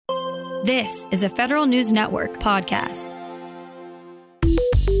This is a Federal News Network podcast.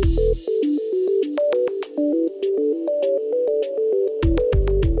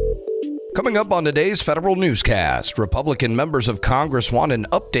 Coming up on today's Federal Newscast, Republican members of Congress want an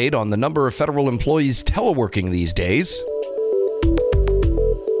update on the number of federal employees teleworking these days.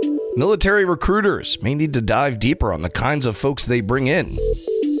 Military recruiters may need to dive deeper on the kinds of folks they bring in.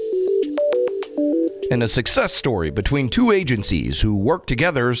 And a success story between two agencies who worked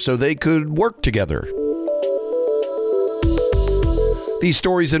together so they could work together. These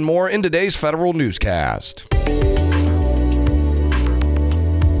stories and more in today's Federal Newscast.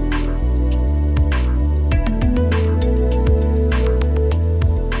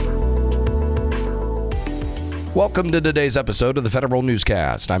 Welcome to today's episode of the Federal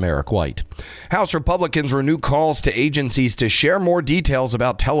Newscast. I'm Eric White. House Republicans renew calls to agencies to share more details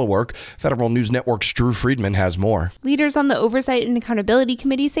about telework. Federal News Network's Drew Friedman has more. Leaders on the Oversight and Accountability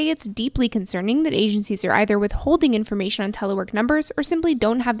Committee say it's deeply concerning that agencies are either withholding information on telework numbers or simply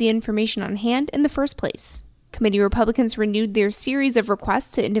don't have the information on hand in the first place. Committee Republicans renewed their series of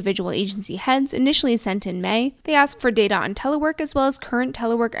requests to individual agency heads initially sent in May. They asked for data on telework as well as current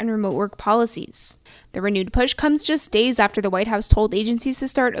telework and remote work policies. The renewed push comes just days after the White House told agencies to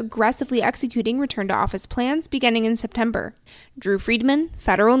start aggressively executing return-to-office plans beginning in September. Drew Friedman,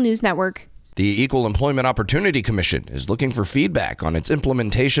 Federal News Network. The Equal Employment Opportunity Commission is looking for feedback on its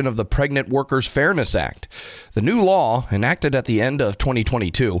implementation of the Pregnant Workers Fairness Act. The new law, enacted at the end of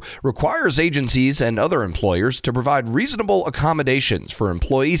 2022, requires agencies and other employers to provide reasonable accommodations for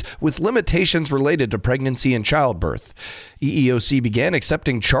employees with limitations related to pregnancy and childbirth. EEOC began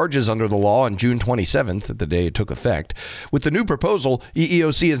accepting charges under the law on June 27th, the day it took effect. With the new proposal,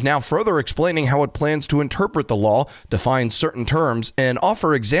 EEOC is now further explaining how it plans to interpret the law, define certain terms, and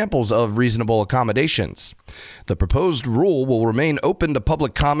offer examples of reasonable accommodations. The proposed rule will remain open to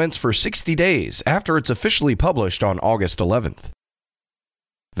public comments for 60 days after it's officially published on August 11th.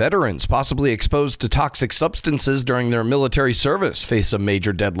 Veterans possibly exposed to toxic substances during their military service face a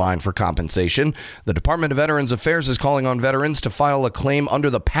major deadline for compensation. The Department of Veterans Affairs is calling on veterans to file a claim under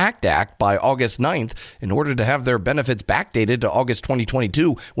the PACT Act by August 9th in order to have their benefits backdated to August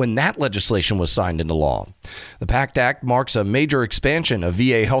 2022 when that legislation was signed into law. The PACT Act marks a major expansion of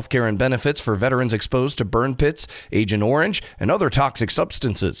VA healthcare and benefits for veterans exposed to burn pits, Agent Orange, and other toxic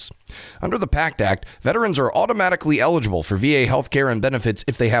substances. Under the PACT Act, veterans are automatically eligible for VA healthcare and benefits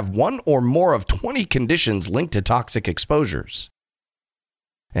if they have one or more of 20 conditions linked to toxic exposures.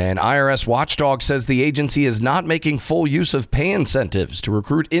 An IRS watchdog says the agency is not making full use of pay incentives to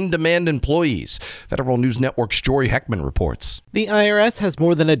recruit in-demand employees. Federal News Network's Jory Heckman reports. The IRS has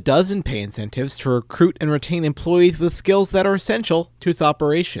more than a dozen pay incentives to recruit and retain employees with skills that are essential to its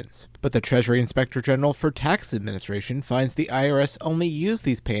operations. But the Treasury Inspector General for Tax Administration finds the IRS only used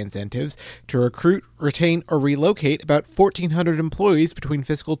these pay incentives to recruit, retain, or relocate about 1,400 employees between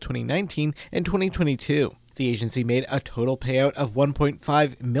fiscal 2019 and 2022. The agency made a total payout of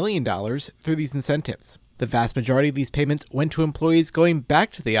 $1.5 million through these incentives. The vast majority of these payments went to employees going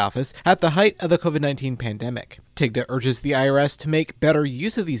back to the office at the height of the COVID-19 pandemic. TIGTA urges the IRS to make better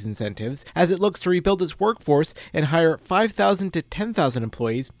use of these incentives as it looks to rebuild its workforce and hire 5,000 to 10,000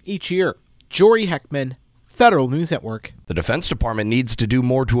 employees each year. Jory Heckman, Federal News Network. The Defense Department needs to do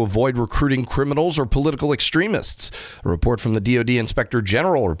more to avoid recruiting criminals or political extremists. A report from the DoD Inspector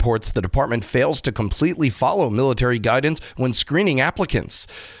General reports the department fails to completely follow military guidance when screening applicants.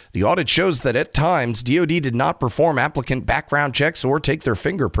 The audit shows that at times, DoD did not perform applicant background checks or take their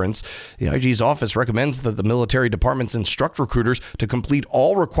fingerprints. The IG's office recommends that the military departments instruct recruiters to complete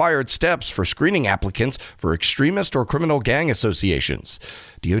all required steps for screening applicants for extremist or criminal gang associations.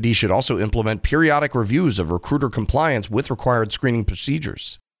 DoD should also implement periodic reviews of recruiter compliance with required screening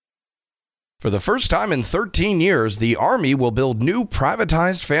procedures. For the first time in 13 years, the Army will build new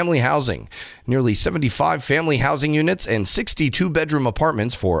privatized family housing. Nearly 75 family housing units and 62 bedroom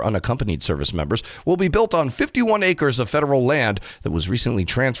apartments for unaccompanied service members will be built on 51 acres of federal land that was recently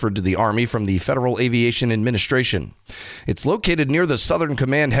transferred to the Army from the Federal Aviation Administration. It's located near the Southern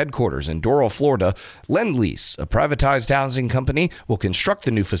Command headquarters in Doral, Florida. Lend-Lease, a privatized housing company, will construct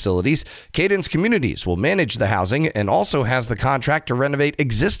the new facilities. Cadence Communities will manage the housing and also has the contract to renovate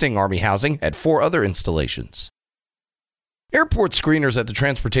existing Army housing at 4 other installations. Airport screeners at the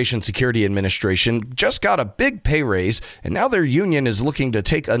Transportation Security Administration just got a big pay raise, and now their union is looking to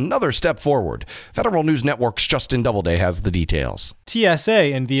take another step forward. Federal News Network's Justin Doubleday has the details. TSA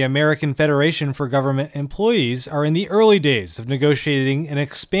and the American Federation for Government Employees are in the early days of negotiating an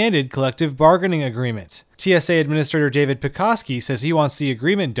expanded collective bargaining agreement. TSA Administrator David Pekoski says he wants the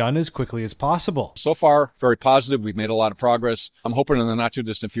agreement done as quickly as possible. So far, very positive. We've made a lot of progress. I'm hoping in the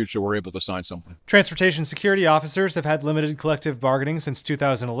not-too-distant future we're able to sign something. Transportation security officers have had limited collective bargaining since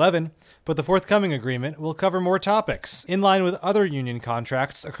 2011, but the forthcoming agreement will cover more topics, in line with other union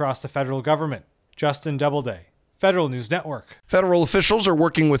contracts across the federal government. Justin Doubleday, Federal News Network. Federal officials are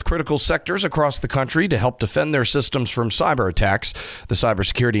working with critical sectors across the country to help defend their systems from cyber attacks. The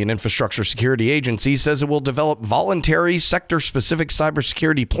Cybersecurity and Infrastructure Security Agency says it will develop voluntary sector-specific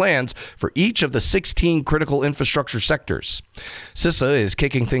cybersecurity plans for each of the 16 critical infrastructure sectors. CISA is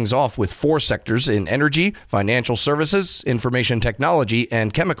kicking things off with 4 sectors in energy, financial services, information technology,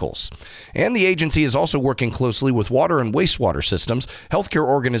 and chemicals. And the agency is also working closely with water and wastewater systems, healthcare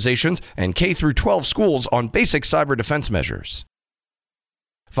organizations, and K-12 schools on basic cyber defense measures.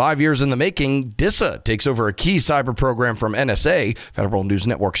 5 years in the making, DISA takes over a key cyber program from NSA. Federal News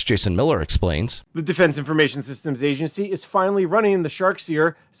Network's Jason Miller explains. The Defense Information Systems Agency is finally running the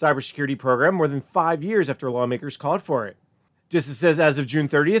SharkSeer cybersecurity program more than 5 years after lawmakers called for it. DISA says as of June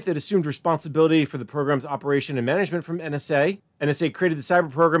 30th, it assumed responsibility for the program's operation and management from NSA. NSA created the cyber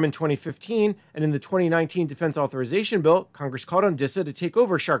program in 2015, and in the 2019 Defense Authorization Bill, Congress called on DISA to take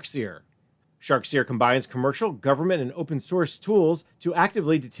over SharkSeer. SharkSeer combines commercial, government, and open source tools to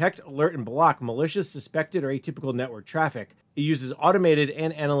actively detect, alert, and block malicious, suspected, or atypical network traffic. It uses automated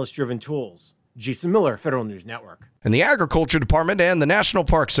and analyst-driven tools. Jason Miller, Federal News Network. And the Agriculture Department and the National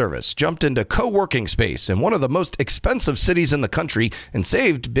Park Service jumped into co-working space in one of the most expensive cities in the country and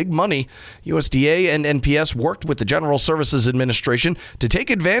saved big money. USDA and NPS worked with the General Services Administration to take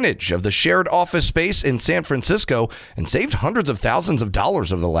advantage of the shared office space in San Francisco and saved hundreds of thousands of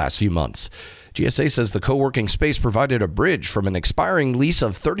dollars over the last few months. GSA says the co-working space provided a bridge from an expiring lease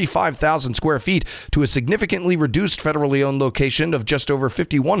of 35,000 square feet to a significantly reduced federally owned location of just over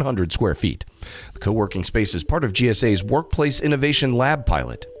 5,100 square feet. The co-working space is part of GSA's Workplace Innovation Lab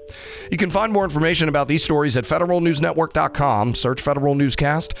pilot. You can find more information about these stories at federalnewsnetwork.com. Search Federal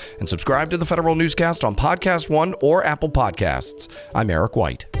Newscast and subscribe to the Federal Newscast on Podcast One or Apple Podcasts. I'm Eric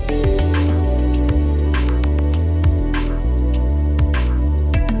White.